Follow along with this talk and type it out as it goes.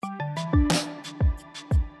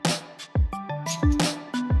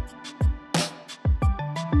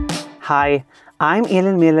Hi, I'm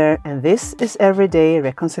Elin Miller and this is Everyday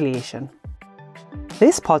Reconciliation.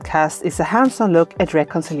 This podcast is a hands-on look at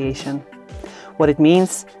reconciliation, what it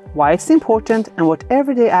means, why it's important, and what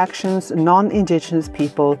everyday actions non-Indigenous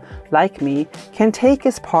people like me can take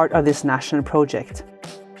as part of this national project.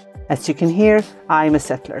 As you can hear, I'm a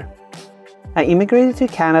settler. I immigrated to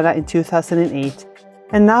Canada in 2008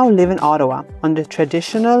 and now live in Ottawa on the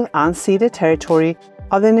traditional unceded territory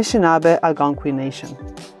of the Anishinaabe Algonquin Nation.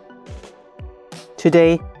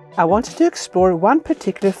 Today, I wanted to explore one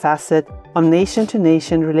particular facet of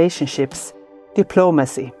nation-to-nation relationships,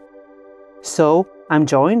 diplomacy. So, I'm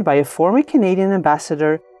joined by a former Canadian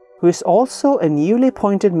ambassador who is also a newly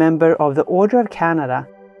appointed member of the Order of Canada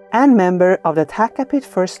and member of the Takapit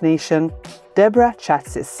First Nation, Deborah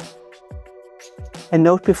Chatsis. A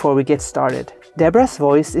note before we get started. Deborah's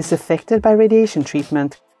voice is affected by radiation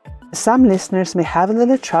treatment. Some listeners may have a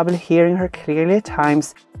little trouble hearing her clearly at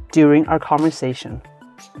times during our conversation.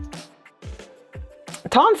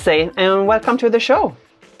 Tansy, and welcome to the show.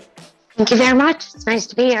 Thank you very much. It's nice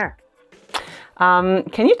to be here.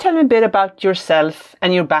 Can you tell me a bit about yourself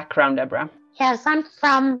and your background, Deborah? Yes, I'm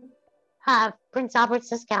from Prince Albert,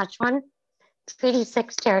 Saskatchewan, Treaty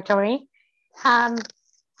 6 territory. I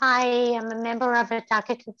am a member of the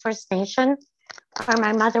Takapit First Nation, where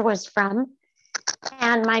my mother was from,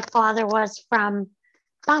 and my father was from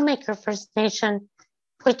Lawmaker First Nation,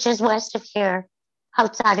 which is west of here,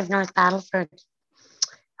 outside of North Battleford.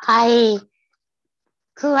 I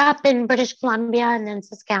grew up in British Columbia and then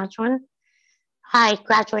Saskatchewan. I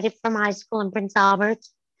graduated from high school in Prince Albert,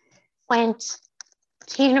 went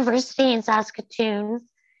to university in Saskatoon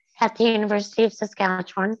at the University of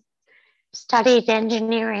Saskatchewan, studied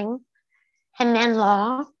engineering and then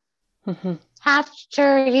law. Mm-hmm.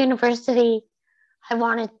 After university, I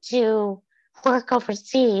wanted to work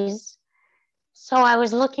overseas. So I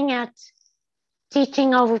was looking at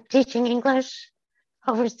teaching English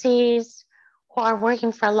overseas or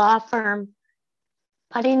working for a law firm.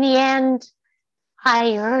 But in the end,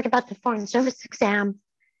 I heard about the Foreign Service exam.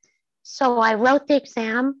 So I wrote the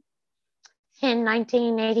exam in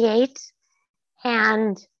 1988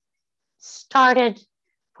 and started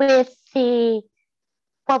with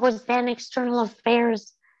what was then External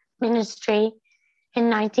Affairs Ministry in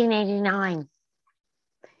 1989.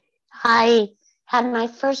 I had my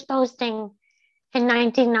first posting in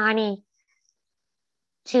 1990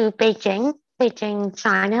 to Beijing,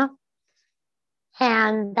 China.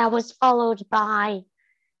 And that was followed by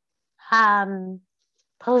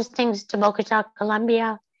postings to Bogota,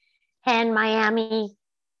 Colombia, and Miami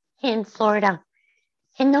in Florida.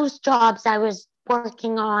 In those jobs, I was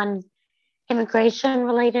working on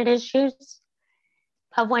immigration-related issues.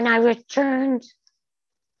 But when I returned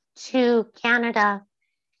to Canada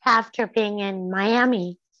after being in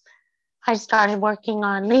Miami, I started working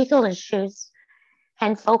on legal issues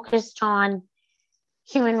and focused on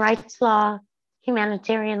human rights law,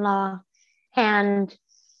 humanitarian law, and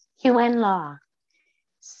UN law.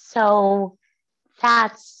 So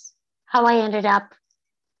that's how I ended up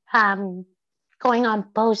going on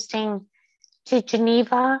posting to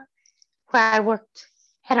Geneva, where I worked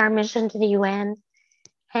at our mission to the UN,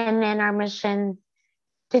 and then our mission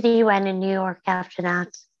to the UN in New York after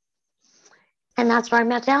that. And that's where I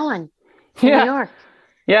met Elin in New York.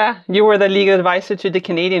 Yeah, you were the legal advisor to the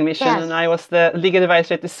Canadian mission, Yes. And I was the legal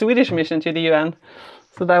advisor at the Swedish mission to the UN.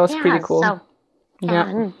 So that was pretty cool.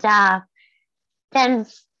 And then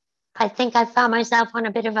I think I found myself on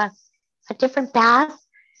a bit of a different path.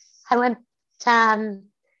 I went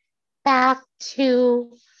back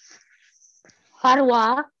to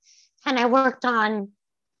Ottawa and I worked on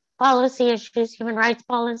policy issues, human rights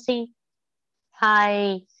policy.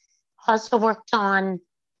 I also worked on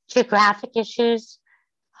geographic issues,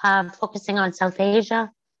 focusing on South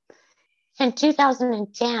Asia. In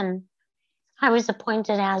 2010, I was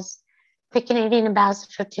appointed as the Canadian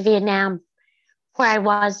ambassador to Vietnam, where I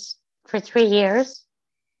was for 3 years.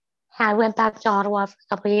 I went back to Ottawa for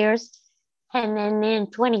a couple of years. And then in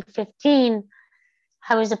 2015,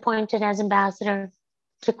 I was appointed as ambassador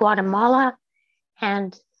to Guatemala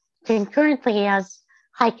and concurrently as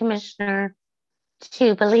High Commissioner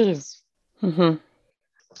to Belize. Mm-hmm.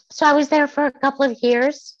 So I was there for a couple of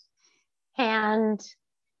years, and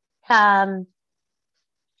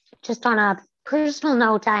just on a personal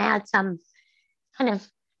note, I had some kind of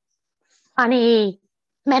funny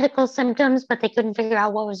medical symptoms, but they couldn't figure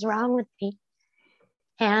out what was wrong with me.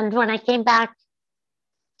 And when I came back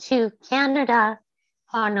to Canada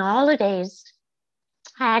on holidays,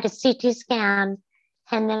 I had a CT scan,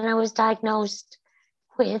 and then I was diagnosed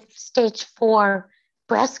with stage 4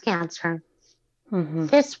 breast cancer.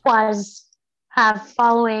 This was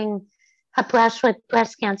following a brush with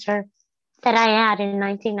breast cancer that I had in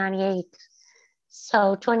 1998.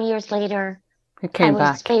 So 20 years later, It came I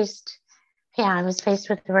was back. faced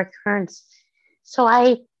with the recurrence. So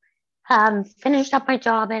I finished up my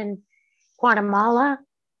job in Guatemala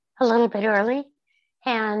a little bit early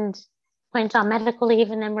and went on medical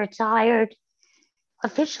leave and then retired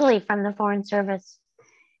officially from the Foreign Service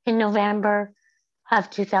in November of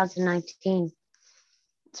 2019.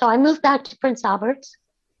 So I moved back to Prince Albert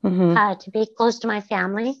to be close to my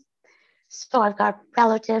family. So I've got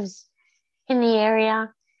relatives in the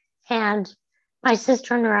area, and my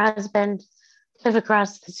sister and her husband live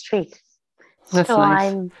across the street. That's so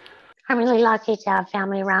nice. I'm really lucky to have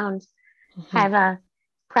family around. I have a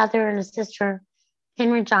brother and a sister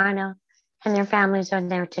in Regina, and their families are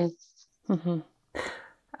there too.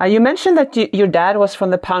 You mentioned that your dad was from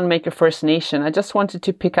the Poundmaker First Nation. I just wanted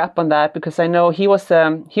to pick up on that because I know he was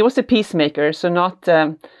a peacemaker, so not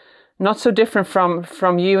so different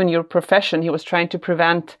from you and your profession. He was trying to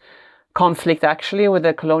prevent conflict actually with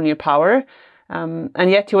the colonial power, and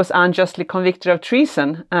yet he was unjustly convicted of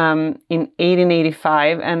treason in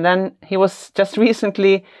 1885, and then he was just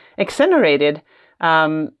recently exonerated.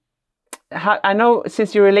 I know,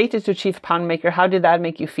 since you're related to Chief Poundmaker, how did that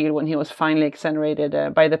make you feel when he was finally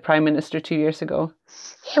exonerated by the Prime Minister 2 years ago?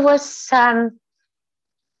 It was a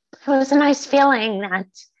nice feeling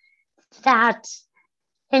that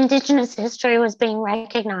Indigenous history was being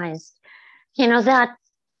recognized. You know, that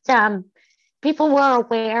people were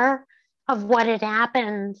aware of what had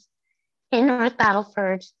happened in North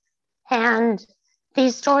Battleford, and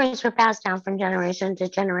these stories were passed down from generation to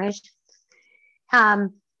generation.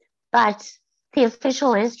 But the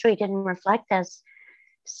official history didn't reflect this.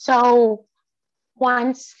 So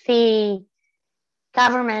once the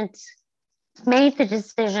government made the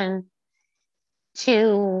decision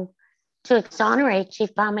to exonerate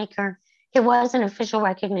Chief Poundmaker, it was an official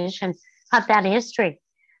recognition of that history.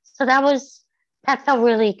 So that felt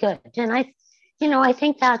really good. And I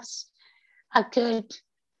think that's a good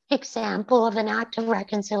example of an act of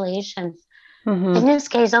reconciliation, in this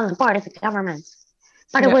case on the part of the government.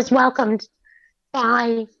 But it was welcomed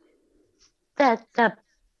by the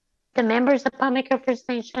members of Poundmaker First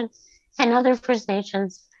Nation and other First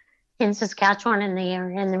Nations in Saskatchewan and the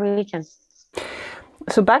area and the region.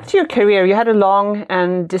 So back to your career, you had a long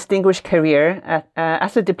and distinguished career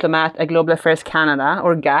as a diplomat at Global Affairs Canada,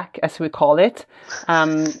 or GAC as we call it,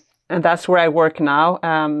 and that's where I work now.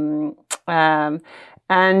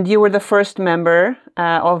 And you were the first member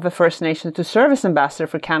of the First Nation to serve as ambassador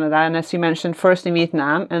for Canada, and as you mentioned, first in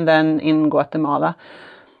Vietnam and then in Guatemala.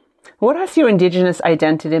 What has your Indigenous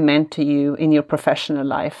identity meant to you in your professional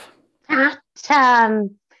life? That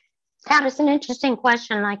is an interesting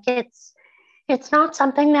question. Like it's not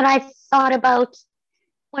something that I thought about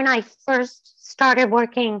when I first started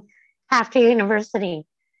working after university.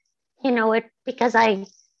 Because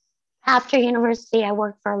after university, I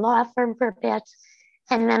worked for a law firm for a bit,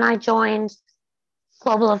 and then I joined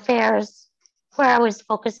Global Affairs, where I was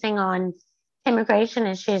focusing on immigration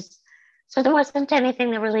issues. So there wasn't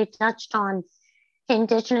anything that really touched on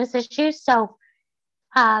Indigenous issues. So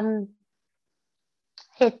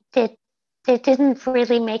it didn't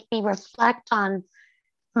really make me reflect on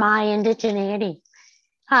my indigeneity.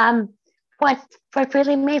 What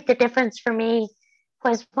really made the difference for me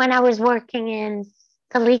was when I was working in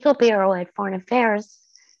the legal bureau at Foreign Affairs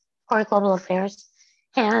or Global Affairs,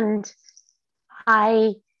 and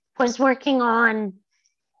I was working on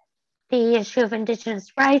the issue of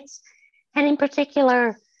Indigenous rights, and in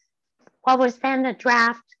particular, what was then the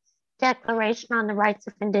draft Declaration on the Rights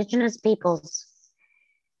of Indigenous Peoples.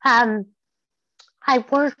 I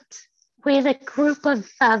worked with a group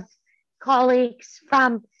of colleagues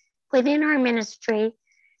from within our ministry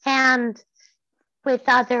and with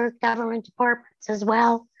other government departments as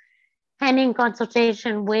well, and in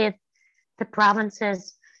consultation with the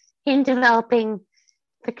provinces in developing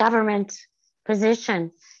the government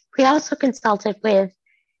position. We also consulted with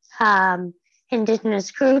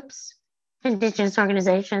Indigenous groups, Indigenous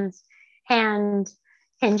organizations, and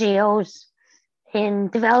NGOs in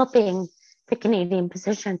developing the Canadian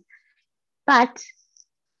position. But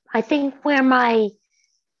I think where my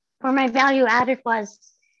value added was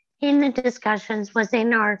in the discussions was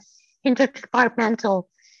in our interdepartmental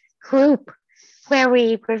group, where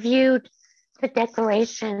we reviewed the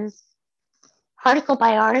declaration article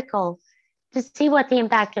by article to see what the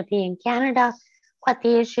impact would be in Canada, what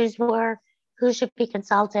the issues were, who should be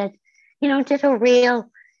consulted. Did a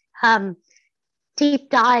real deep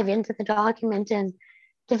dive into the document and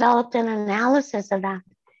developed an analysis of that.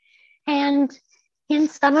 And in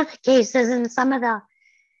some of the cases and some of the,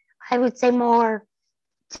 I would say, more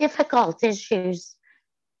difficult issues,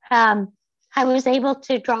 I was able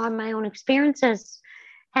to draw on my own experiences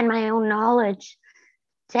and my own knowledge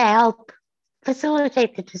to help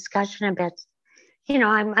facilitate the discussion a bit.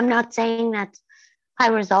 I'm not saying that I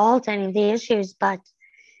resolved any of the issues, but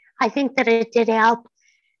I think that it did help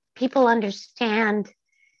people understand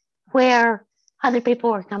where other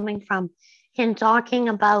people were coming from in talking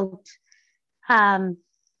about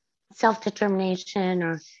self-determination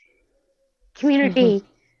or community,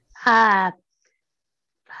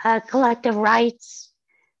 collective rights,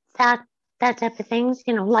 that type of things,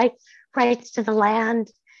 like rights to the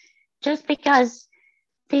land, just because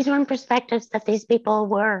these weren't perspectives that these people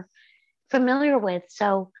were familiar with.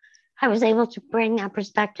 So I was able to bring that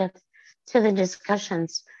perspective to the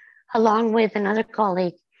discussions, along with another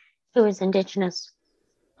colleague who is Indigenous.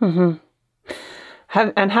 Mm-hmm.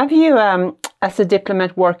 Have you, as a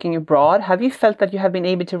diplomat working abroad, have you felt that you have been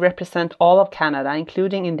able to represent all of Canada,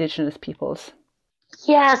 including Indigenous peoples?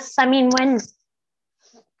 Yes, I mean, when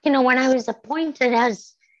I was appointed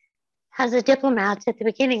as a diplomat at the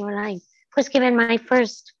beginning, when I was given my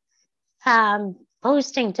first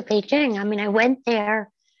posting to Beijing, I mean, I went there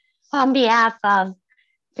on behalf of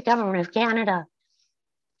the government of Canada.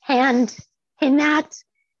 And in that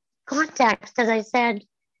context, as I said,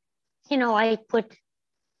 I would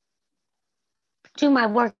do my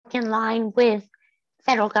work in line with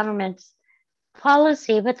federal government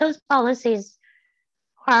policy, but those policies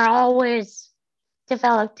are always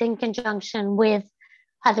developed in conjunction with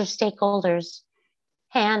other stakeholders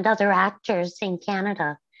and other actors in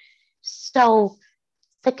Canada. So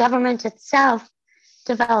the government itself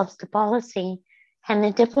develops the policy, and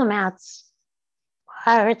the diplomats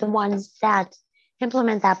are the ones that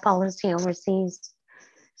implement that policy overseas.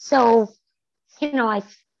 So, I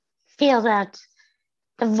feel that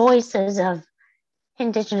the voices of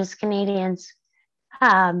Indigenous Canadians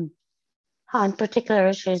on particular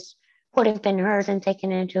issues would have been heard and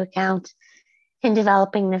taken into account in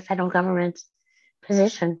developing the federal government's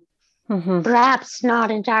position. Mm-hmm. Perhaps not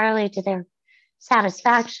entirely to their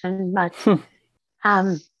satisfaction, but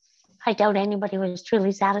I doubt anybody was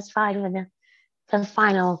truly satisfied with the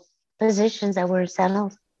final positions that were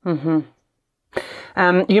settled. Mm-hmm.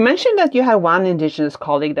 You mentioned that you have one Indigenous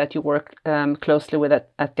colleague that you work closely with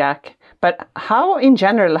at GAC, but how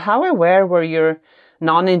aware were your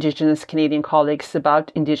non-Indigenous Canadian colleagues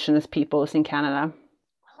about Indigenous peoples in Canada?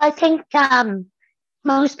 I think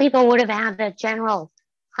most people would have had a general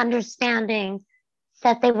understanding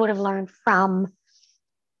that they would have learned from,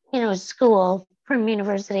 school, from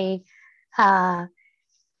university,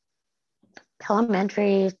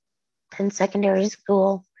 elementary and secondary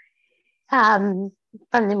school, from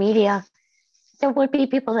the media. There would be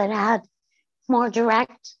people that had more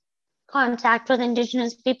direct contact with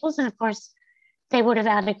Indigenous peoples, and of course, they would have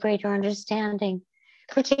had a greater understanding,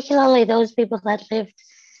 particularly those people that lived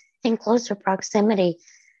in closer proximity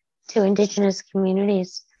to Indigenous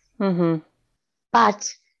communities. Mm-hmm.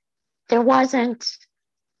 But there wasn't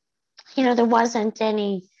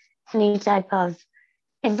any type of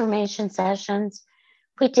information sessions.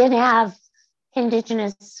 We did have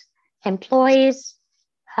Indigenous employees,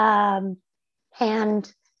 and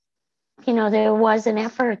there was an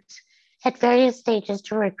effort at various stages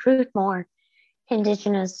to recruit more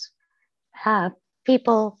Indigenous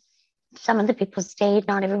people. Some of the people stayed,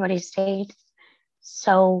 not everybody stayed.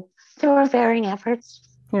 So there were varying efforts.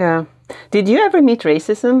 Yeah. Did you ever meet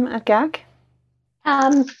racism at GAC?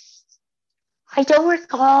 I don't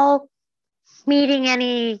recall meeting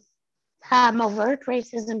any overt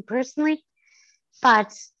racism personally,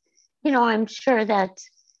 but I'm sure that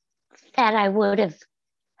I would have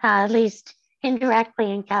at least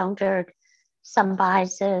indirectly encountered some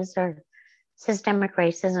biases or systemic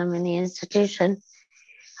racism in the institution.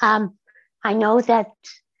 I know that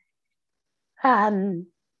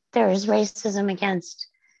there is racism against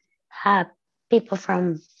people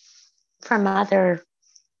from other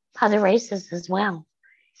races as well,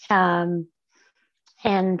 and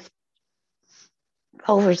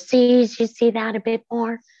overseas you see that a bit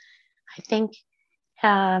more, I think.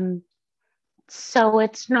 So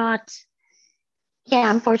it's not,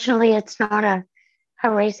 unfortunately, it's not a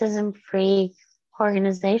racism-free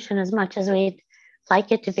organization as much as we'd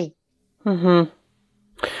like it to be. Mm-hmm.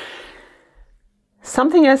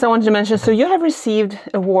 Something else I wanted to mention. So you have received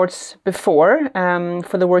awards before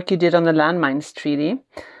for the work you did on the Landmines Treaty.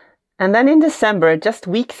 And then in December, just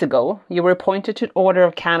weeks ago, you were appointed to Order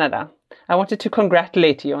of Canada. I wanted to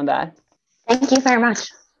congratulate you on that. Thank you very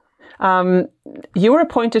much. You were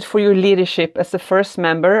appointed for your leadership as the first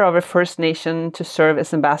member of a First Nation to serve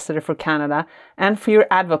as ambassador for Canada and for your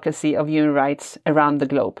advocacy of human rights around the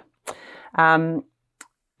globe.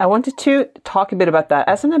 I wanted to talk a bit about that.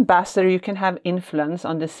 As an ambassador, you can have influence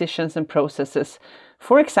on decisions and processes,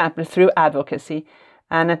 for example, through advocacy.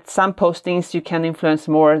 And at some postings, you can influence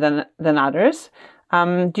more than others.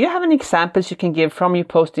 Do you have any examples you can give from your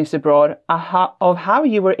postings abroad of how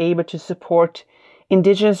you were able to support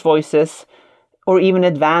Indigenous voices or even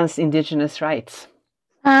advance Indigenous rights?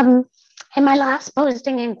 In my last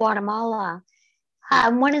posting in Guatemala,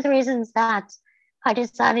 one of the reasons that I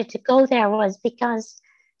decided to go there was because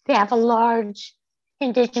they have a large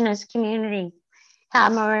Indigenous community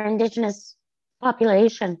or Indigenous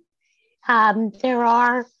population. There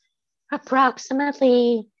are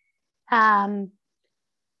approximately 50%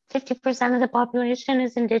 of the population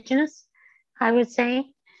is Indigenous, I would say,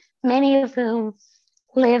 many of whom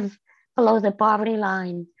live below the poverty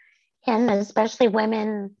line, and especially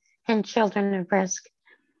women and children at risk.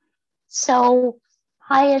 So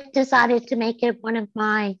I have decided to make it one of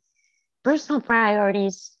my personal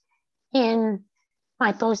priorities in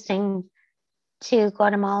my posting to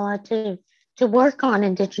Guatemala to work on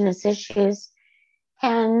Indigenous issues.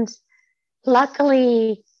 And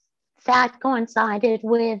luckily, that coincided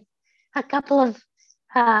with a couple of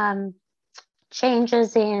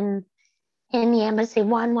changes in the embassy.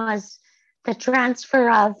 One was the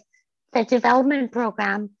transfer of the development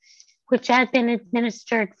program, which had been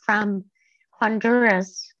administered from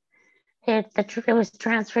Honduras. It was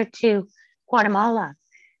transferred to Guatemala.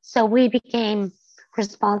 So we became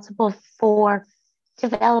responsible for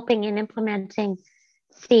developing and implementing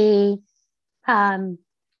the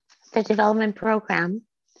development program.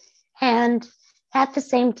 And at the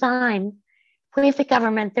same time, with the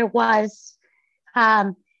government, there was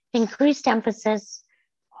increased emphasis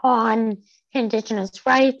on Indigenous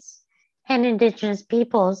rights and Indigenous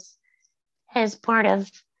peoples as part of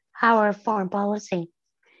our foreign policy.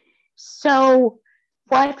 So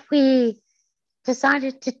what we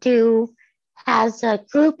decided to do as a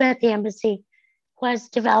group at the embassy was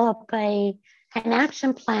develop an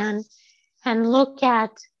action plan and look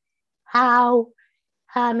at how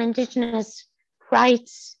Indigenous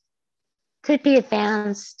rights could be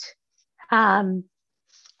advanced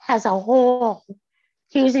as a whole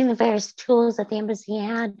using the various tools that the embassy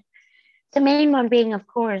had. The main one being, of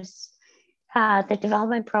course, the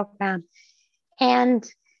development program. And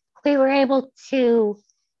we were able to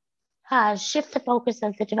shift the focus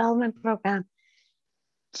of the development program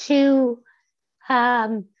to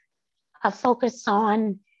a focus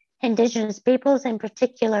on Indigenous peoples, in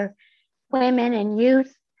particular women and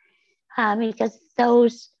youth, because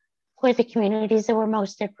those were the communities that were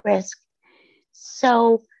most at risk.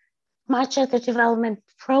 So much of the development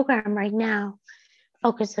program right now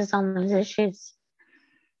focuses on those issues.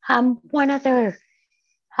 One other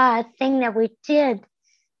thing that we did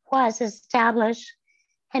was establish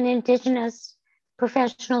an Indigenous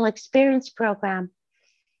professional experience program.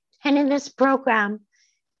 And in this program,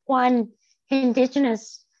 one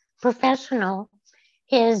Indigenous professional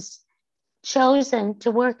is chosen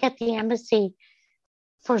to work at the embassy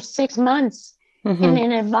for 6 months in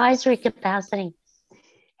an advisory capacity.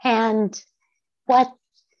 And what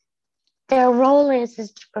their role is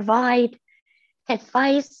to provide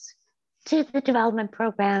advice to the development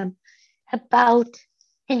program about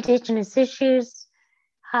Indigenous issues,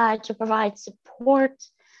 to provide support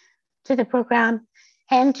to the program,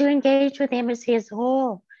 and to engage with the embassy as a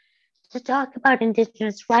whole, to talk about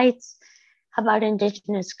Indigenous rights, about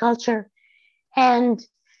Indigenous culture, and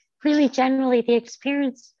really generally the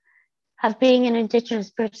experience of being an Indigenous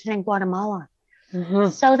person in Guatemala.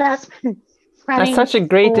 So that's been running. That's such a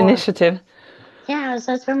great initiative. Yeah,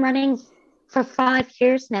 so it's been running for 5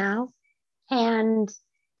 years now and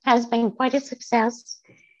has been quite a success.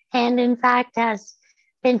 And in fact, has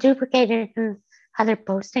been duplicated in other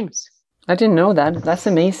postings. I didn't know that. That's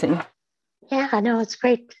amazing. Yeah, no, it's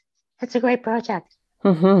great. It's a great project.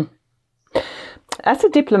 As a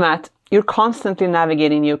diplomat, you're constantly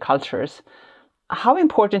navigating new cultures. How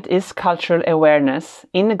important is cultural awareness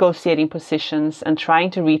in negotiating positions and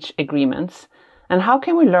trying to reach agreements? And how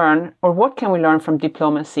can we learn, or what can we learn from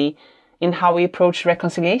diplomacy in how we approach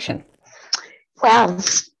reconciliation? Well,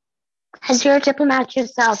 as you're a diplomat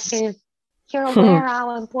yourself, you're aware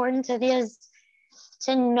how important it is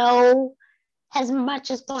to know as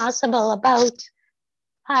much as possible about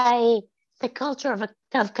the culture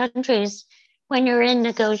of countries when you're in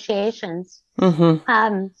negotiations.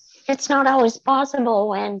 It's not always possible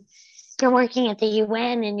when you're working at the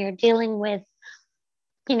UN and you're dealing with,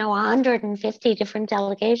 150 different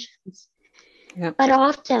delegations. Yeah. But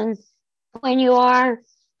often when you are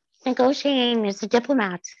negotiating as a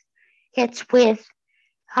diplomat, it's with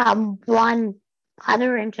one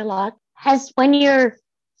other interlock. As when you're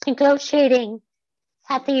negotiating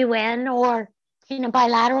at the UN or in a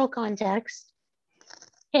bilateral context,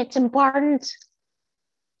 it's important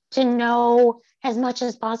to know as much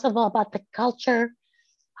as possible about the culture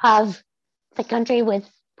of the country with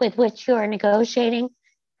which you are negotiating,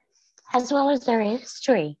 as well as their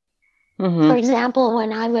history. Mm-hmm. For example,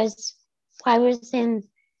 when I was in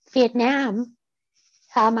Vietnam,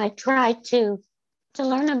 I tried to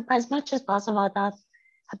learn as much as possible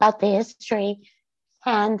about the history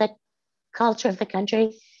and the culture of the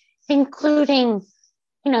country, including,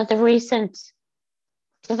 the recent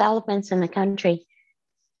developments in the country,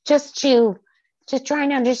 just to try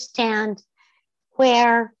and understand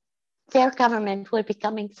where their government would be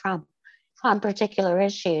coming from on particular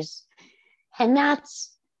issues. And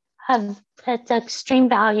that's of extreme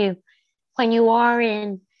value when you are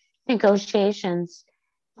in negotiations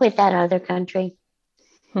with that other country.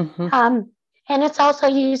 Mm-hmm. And it's also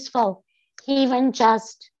useful, even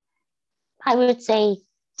just, I would say,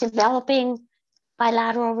 developing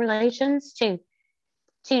bilateral relations to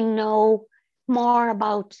know more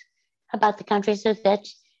about the country so that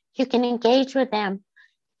you can engage with them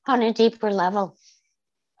on a deeper level.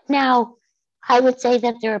 Now, I would say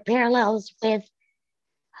that there are parallels with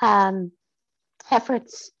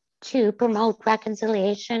efforts to promote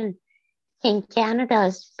reconciliation in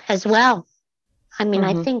Canada as well. I mean,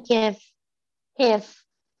 I think if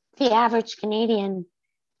the average Canadian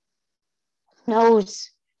knows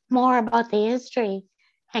more about the history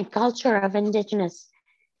and culture of Indigenous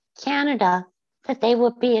Canada, that they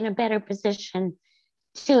would be in a better position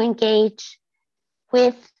to engage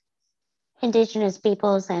with Indigenous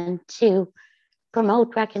peoples and to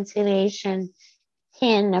promote reconciliation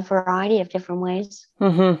in a variety of different ways.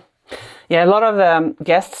 Mm-hmm. Yeah, a lot of the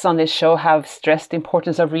guests on this show have stressed the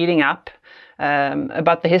importance of reading up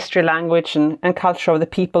about the history, language, and culture of the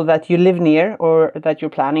people that you live near or that you're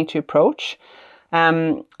planning to approach.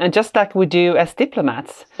 And just like we do as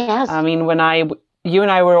diplomats. Yes. I mean, you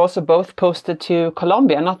and I were also both posted to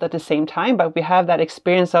Colombia, not at the same time, but we have that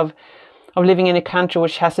experience of living in a country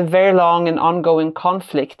which has a very long and ongoing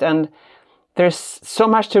conflict, and there's so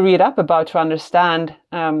much to read up about to understand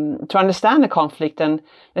the conflict, and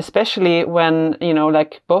especially when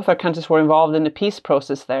like both our countries were involved in the peace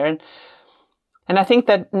process there, and I think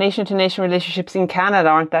that nation-to-nation relationships in Canada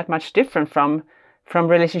aren't that much different from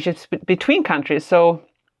relationships between countries. So,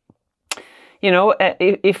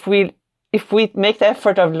 if we make the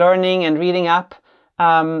effort of learning and reading up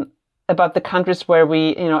about the countries where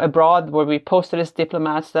we, abroad, where we posted as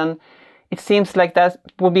diplomats, then it seems like that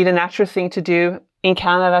would be the natural thing to do in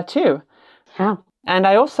Canada too. Yeah. And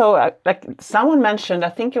I also, like someone mentioned, I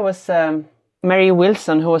think it was Mary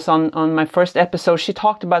Wilson, who was on my first episode. She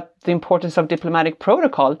talked about the importance of diplomatic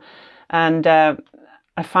protocol. And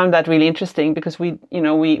I found that really interesting because we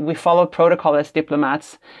follow protocol as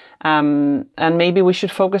diplomats. And maybe we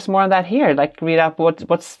should focus more on that here, like read up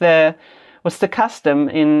what's the custom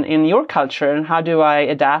in your culture, and how do I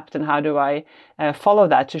adapt, and how do I follow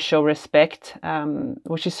that to show respect,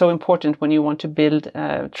 which is so important when you want to build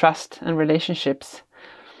trust and relationships.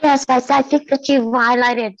 Yes, I think that you've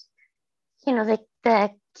highlighted,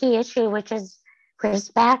 the key issue, which is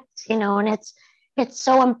respect, and it's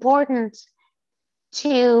so important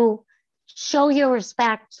to show your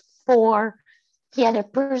respect for the other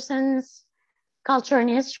person's culture and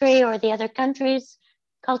history, or the other country's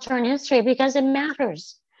culture and history, because it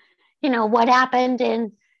matters. What happened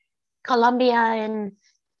in Colombia in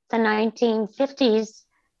the 1950s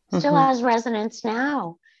still has resonance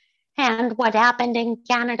now. And what happened in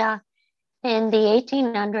Canada in the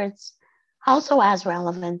 1800s also has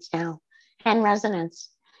relevance now and resonance.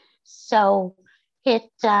 So it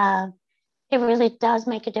really does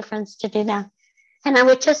make a difference to do that. And I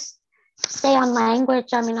would just say on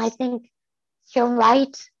language, I mean, I think you're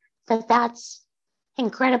right that that's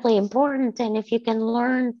incredibly important. And if you can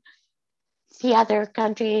learn the other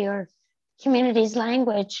country or community's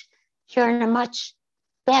language, you're in a much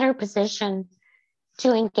better position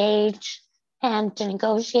to engage and to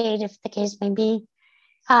negotiate, if the case may be.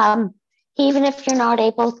 Even if you're not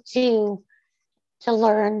able to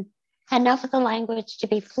learn enough of the language to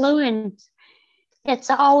be fluent, it's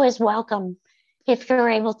always welcome if you're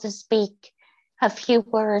able to speak a few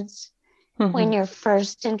words when you're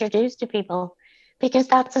first introduced to people, because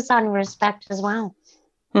that's a sign of respect as well.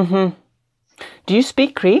 Mm-hmm. Do you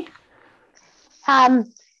speak Cree? No,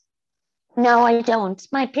 I don't.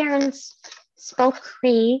 My parents spoke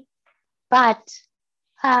Cree, but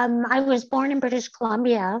I was born in British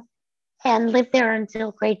Columbia and lived there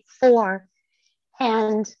until grade 4.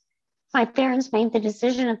 And my parents made the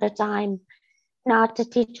decision at the time not to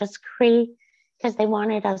teach us Cree because they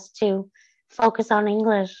wanted us to focus on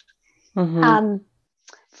English. Mm-hmm.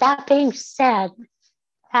 That being said,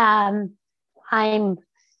 I'm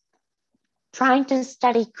trying to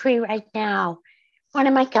study Cree right now. One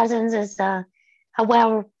of my cousins is a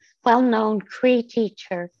well-known Cree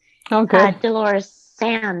teacher, Oh, good. Dolores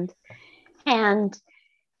Sand. And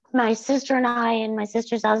my sister and I and my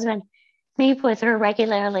sister's husband meet with her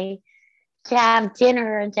regularly to have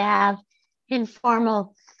dinner and to have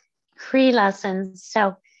informal Cree lessons.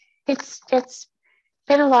 So it's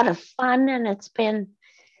been a lot of fun, and it's been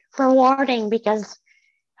rewarding because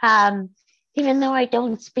even though I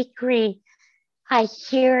don't speak Cree, I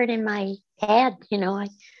hear it in my head.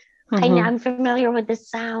 Mm-hmm. I'm familiar with the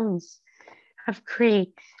sounds of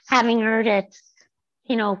Cree, having heard it,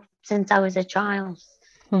 since I was a child.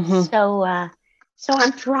 Mm-hmm. So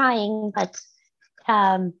I'm trying, but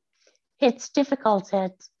it's difficult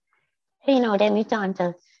at any time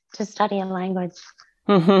to study a language.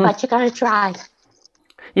 Mm-hmm. But you got to try.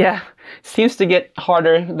 Yeah, seems to get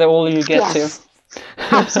harder the older you get Yes,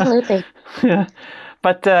 absolutely. Yeah,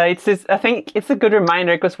 but I think it's a good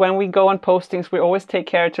reminder, because when we go on postings, we always take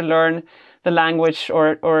care to learn the language,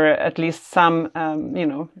 or at least some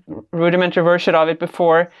rudimentary version of it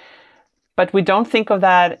before. But we don't think of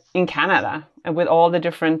that in Canada, and with all the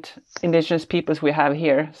different Indigenous peoples we have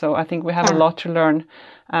here. So I think we have a lot to learn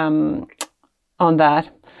on that.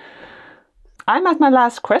 I'm at my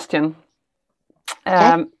last question.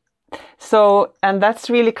 Okay. And that's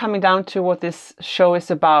really coming down to what this show is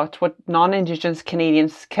about, what non-Indigenous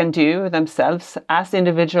Canadians can do themselves as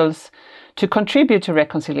individuals to contribute to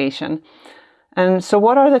reconciliation. And so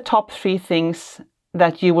what are the top 3 things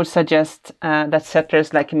that you would suggest that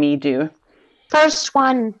settlers like me do? First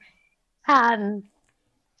one,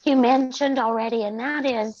 you mentioned already, and that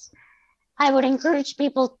is I would encourage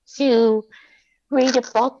people to read a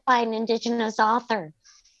book by an Indigenous author.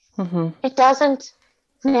 Mm-hmm. It doesn't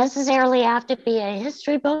necessarily have to be a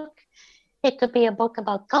history book. It could be a book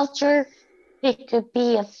about culture. It could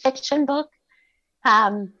be a fiction book.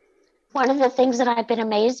 One of the things that I've been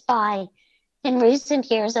amazed by in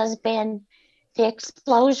recent years has been the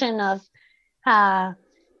explosion of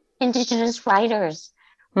Indigenous writers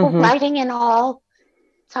writing in all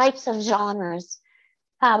types of genres,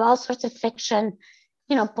 all sorts of fiction,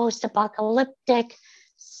 post-apocalyptic,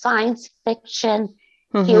 science fiction,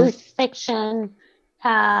 youth fiction. Do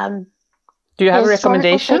you have a Historical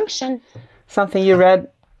recommendation? fiction. Something you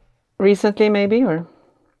read recently, maybe? Or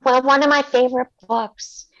Well, one of my favorite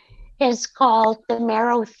books is called The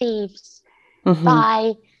Marrow Thieves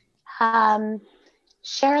by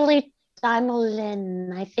Shirley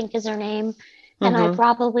Dimolin, I think is her name, and I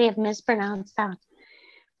probably have mispronounced that.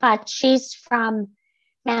 But she's from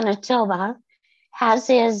Manitoba,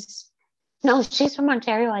 she's from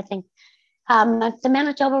Ontario, I think. The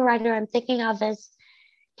Manitoba writer I'm thinking of is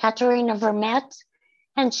Katerina Vermette,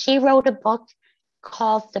 and she wrote a book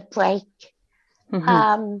called The Break.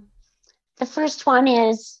 The first one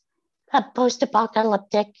is a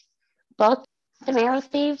post-apocalyptic book, The Marrow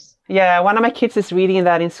Thieves. Yeah, one of my kids is reading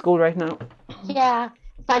that in school right now. Yeah,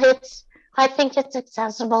 but I think it's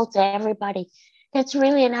accessible to everybody. It's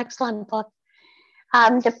really an excellent book.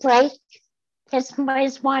 The Break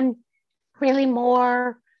is one really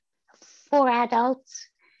more for adults,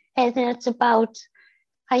 and it's about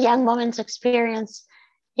a young woman's experience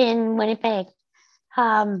in Winnipeg.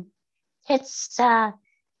 It's not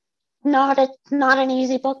an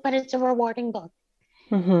easy book, but it's a rewarding book.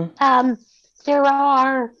 There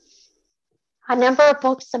are a number of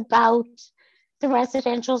books about the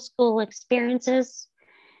residential school experiences,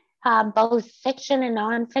 both fiction and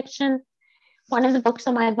nonfiction. One of the books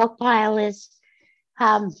on my book pile is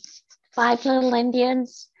Five Little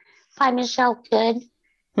Indians by Michelle Good.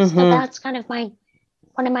 So that's kind of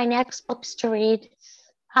one of my next books to read.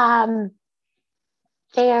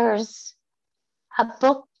 There's a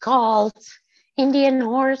book called Indian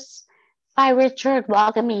Horse by Richard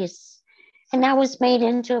Wagamese, and that was made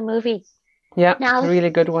into a movie. Yeah, really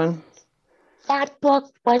good one. That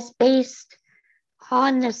book was based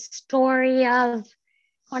on the story of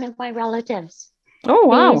one of my relatives. Oh,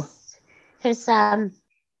 wow. There's a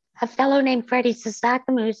fellow named Freddie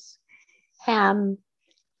Sasakamoose.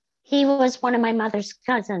 He was one of my mother's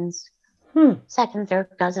cousins, second,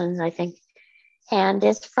 third cousins, I think, and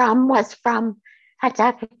was from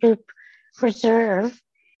Atakakoop Reserve.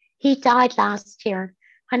 He died last year,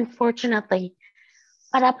 unfortunately.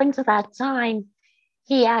 But up until that time,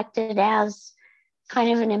 he acted as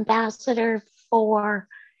kind of an ambassador for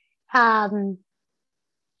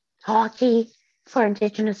hockey, for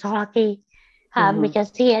Indigenous hockey,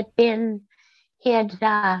 because he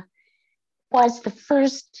was the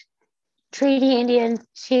first treaty Indian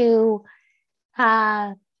to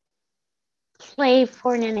play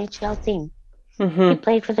for an NHL team. He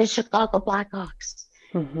played for the Chicago Blackhawks.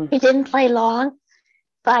 He didn't play long,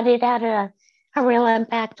 but it had a real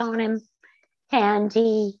impact on him. And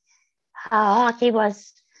hockey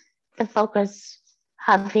was the focus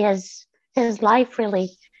of his life,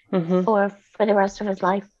 really, for the rest of his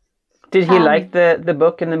life. Did he like the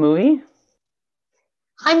book and the movie?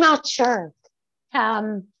 I'm not sure,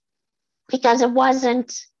 because it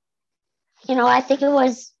wasn't, I think it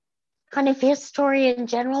was kind of his story in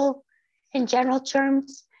general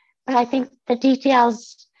terms, but I think the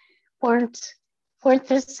details weren't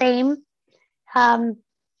the same.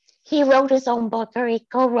 He wrote his own book, or he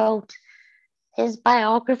co-wrote his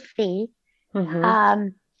biography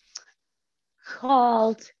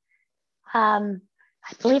called, I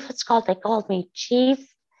believe it's called They Called Me Chief.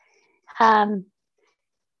 But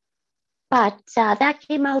that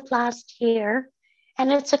came out last year,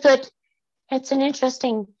 and it's an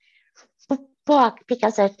interesting book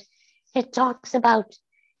because it talks about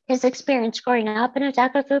his experience growing up in a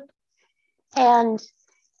Dakotub and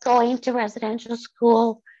going to residential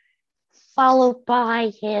school, followed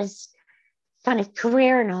by his kind of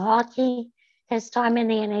career in hockey, his time in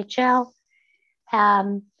the NHL,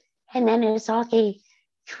 and then his hockey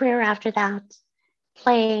career after that,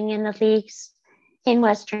 playing in the leagues in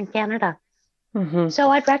Western Canada. So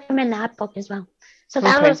I'd recommend that book as well. So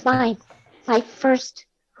that was my first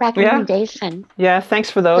recommendation. Yeah, thanks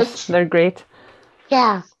for those. They're great.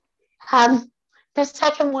 Yeah. The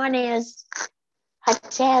second one is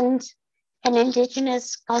attend an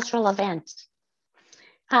Indigenous cultural event.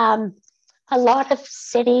 A lot of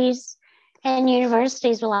cities and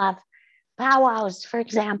universities will have powwows, for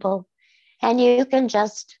example, and you can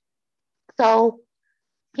just go,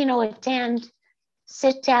 attend,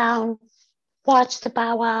 sit down, watch the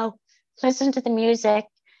powwow, listen to the music,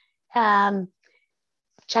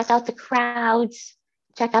 check out the crowds,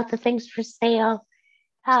 check out the things for sale.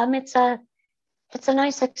 It's a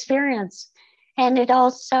nice experience, and it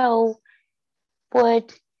also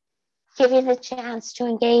would give you the chance to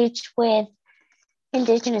engage with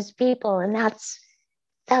Indigenous people, and that's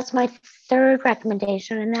my third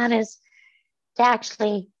recommendation, and that is to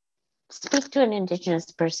actually speak to an Indigenous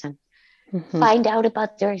person, find out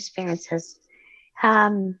about their experiences,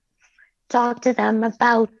 talk to them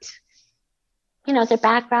about, their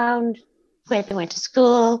background, where they went to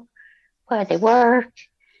school, where they work,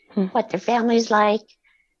 what their family's like.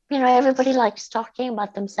 Everybody likes talking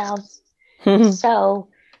about themselves. So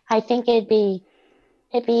I think it'd be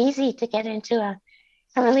easy to get into a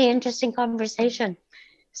really interesting conversation.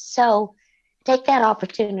 So take that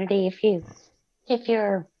opportunity if you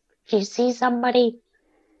see somebody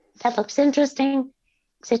that looks interesting,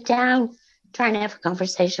 sit down, try and have a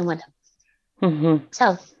conversation with them.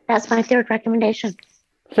 So that's my third recommendation.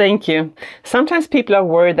 Thank you. Sometimes people are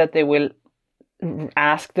worried that they will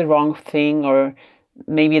ask the wrong thing, or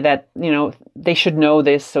maybe that, they should know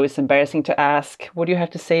this, so it's embarrassing to ask. What do you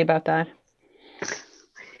have to say about that?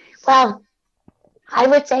 Well, I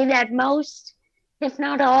would say that most, if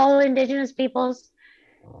not all, Indigenous peoples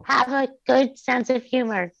have a good sense of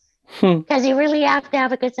humor, because you really have to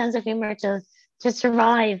have a good sense of humor to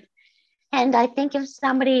survive. And I think if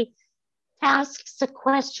somebody asks a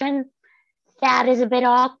question that is a bit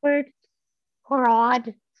awkward or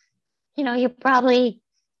odd, you probably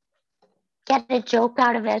get a joke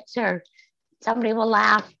out of it, or somebody will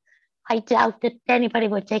laugh. I doubt that anybody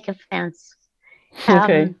would take offense.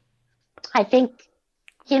 I think,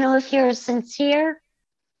 if you're sincere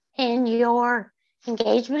in your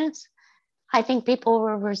engagements, I think people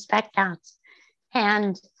will respect that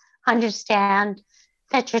and understand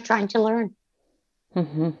that you're trying to learn.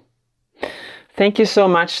 Thank you so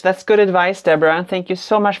much. That's good advice, Deborah. Thank you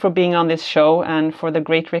so much for being on this show and for the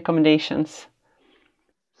great recommendations.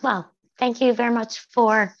 Well, thank you very much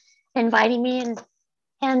for inviting me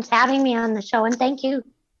and having me on the show. And thank you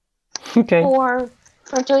for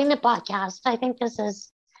doing the podcast. I think this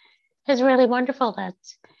is really wonderful that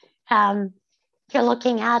you're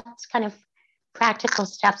looking at kind of practical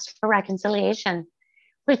steps for reconciliation,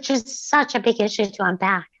 which is such a big issue to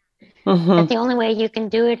unpack. But the only way you can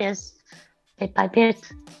do it is bit by bit.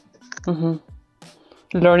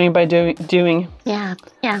 Learning by doing. Yeah.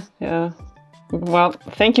 Well,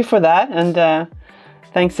 thank you for that, and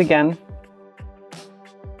thanks again.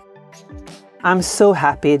 I'm so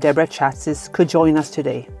happy Deborah Chatsis could join us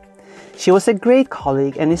today. She was a great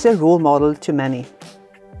colleague and is a role model to many.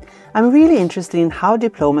 I'm really interested in how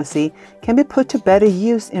diplomacy can be put to better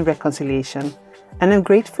use in reconciliation, and I'm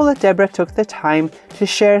grateful that Deborah took the time to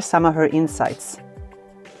share some of her insights.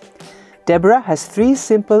 Deborah has 3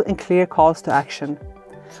 simple and clear calls to action.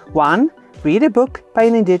 1. Read a book by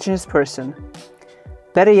an Indigenous person.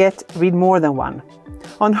 Better yet, read more than one.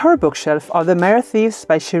 On her bookshelf are The Mare Thieves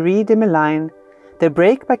by Cherie de Melaine, The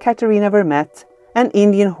Break by Katerina Vermette, and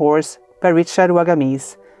Indian Horse by Richard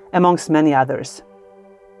Wagamise, amongst many others.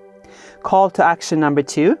 Call to action number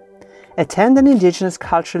 2. Attend an Indigenous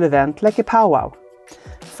cultural event like a powwow.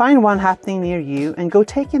 Find one happening near you and go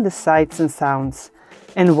take in the sights and sounds.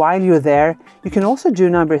 And while you're there, you can also do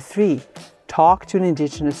number 3. Talk to an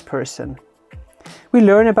Indigenous person. We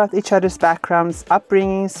learn about each other's backgrounds,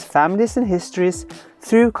 upbringings, families and histories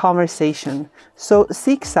through conversation, so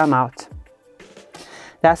seek some out.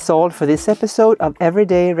 That's all for this episode of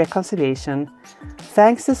Everyday Reconciliation.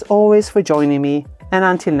 Thanks as always for joining me, and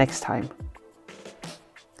until next time.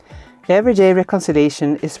 Everyday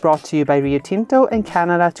Reconciliation is brought to you by Rio Tinto and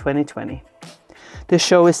Canada 2020. The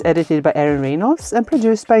show is edited by Aaron Reynolds and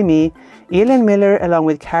produced by me, Elin Miller, along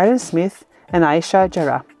with Karen Smith and Aisha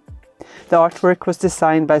Jarrah. The artwork was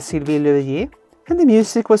designed by Sylvie Levier, and the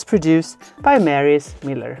music was produced by Maris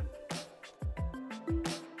Miller.